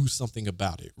to do something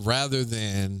about it, rather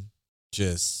than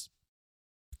just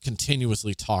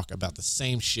continuously talk about the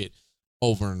same shit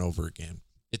over and over again.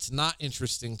 It's not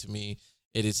interesting to me.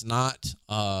 It is not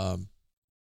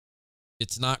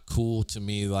it's not cool to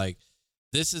me. Like,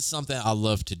 this is something I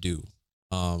love to do.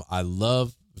 I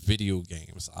love video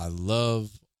games. I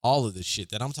love all of the shit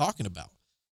that I'm talking about.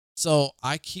 So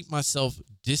I keep myself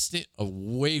distant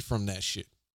away from that shit.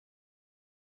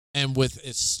 And with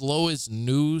as slow as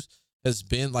news has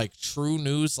been like true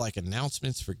news, like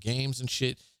announcements for games and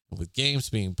shit. And with games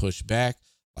being pushed back,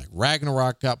 like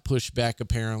Ragnarok got pushed back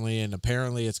apparently, and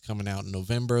apparently it's coming out in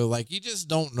November. Like, you just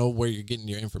don't know where you're getting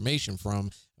your information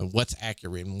from and what's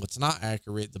accurate and what's not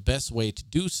accurate. The best way to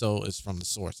do so is from the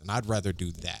source, and I'd rather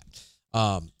do that.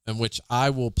 In which I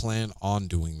will plan on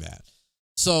doing that.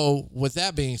 So with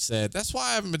that being said, that's why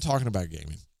I haven't been talking about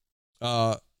gaming.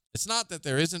 It's not that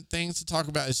there isn't things to talk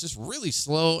about. It's just really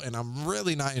slow, and I'm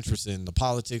really not interested in the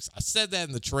politics. I said that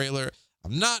in the trailer.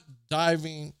 I'm not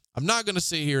going to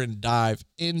sit here and dive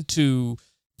into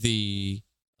the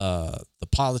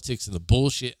politics and the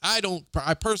bullshit. I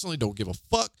personally don't give a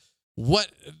fuck what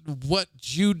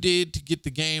you did to get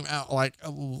the game out, like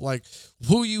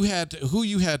who you had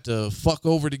to fuck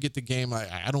over to get the game.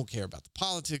 I don't care about the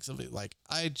politics of it. Like,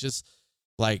 I just,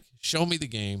 like, show me the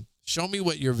game, show me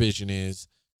what your vision is,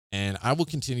 and I will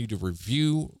continue to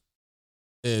review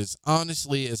as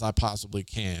honestly as I possibly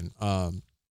can, and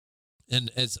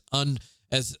as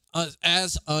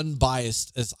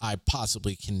unbiased as I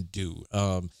possibly can do.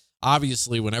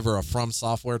 Obviously, whenever a From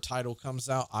Software title comes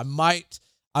out, I might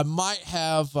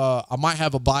have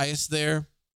a bias there.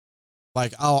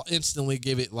 Like, I'll instantly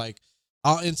give it a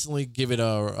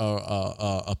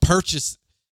purchase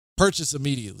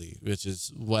immediately, which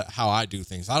is how I do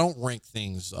things. I don't rank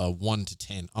things 1 to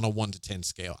 10 on a 1 to 10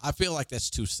 scale. I feel like that's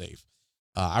too safe.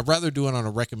 I'd rather do it on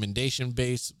a recommendation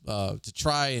base to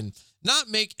try and not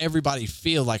make everybody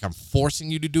feel like I'm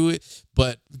forcing you to do it,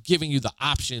 but giving you the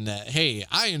option that, hey,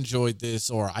 I enjoyed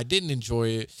this, or I didn't enjoy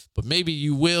it, but maybe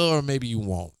you will or maybe you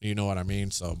won't. You know what I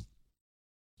mean? So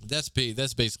that's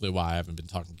basically why I haven't been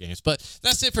talking games. But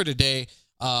that's it for today.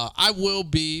 I will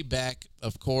be back,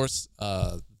 of course,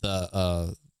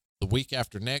 the week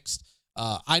after next.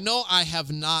 I know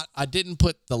I didn't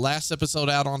put the last episode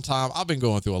out on time. I've been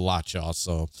going through a lot, y'all.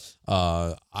 So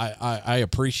I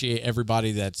appreciate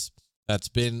everybody that's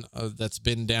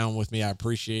been down with me. I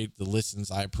appreciate the listens.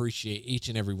 I appreciate each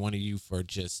and every one of you for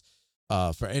just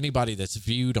for anybody that's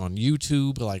viewed on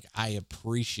YouTube. Like, I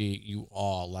appreciate you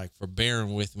all, like, for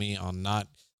bearing with me on not,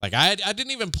 like, I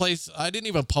didn't even post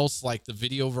like the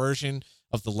video version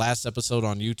of the last episode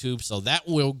on YouTube. So that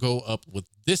will go up with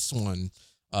this one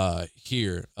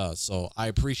here. So I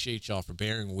appreciate y'all for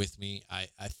bearing with me. I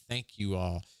thank you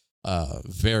all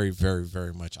very, very,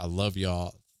 very much. I love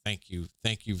y'all. Thank you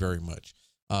very much.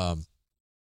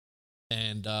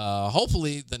 And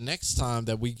hopefully the next time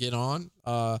that we get on,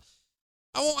 I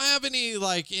won't have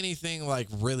anything like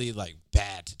really like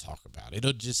bad to talk about.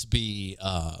 It'll just be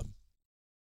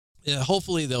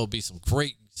hopefully there'll be some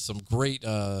great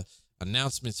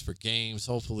announcements for games.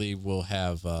 Hopefully we'll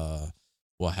have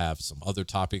some other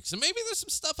topics, and maybe there's some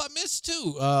stuff I missed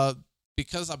too,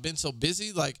 because I've been so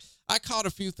busy. Like, I caught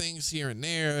a few things here and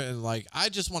there, and like, I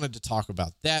just wanted to talk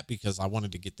about that because I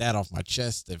wanted to get that off my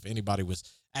chest. If anybody was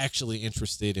actually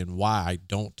interested in why I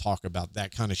don't talk about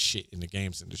that kind of shit in the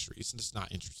games industry, it's just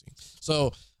not interesting.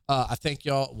 So I thank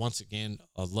y'all once again.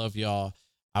 I love y'all.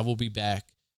 I will be back.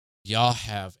 Y'all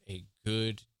have a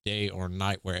good day or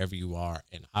night wherever you are,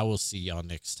 and I will see y'all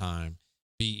next time.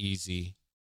 Be easy.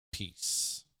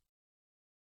 Peace.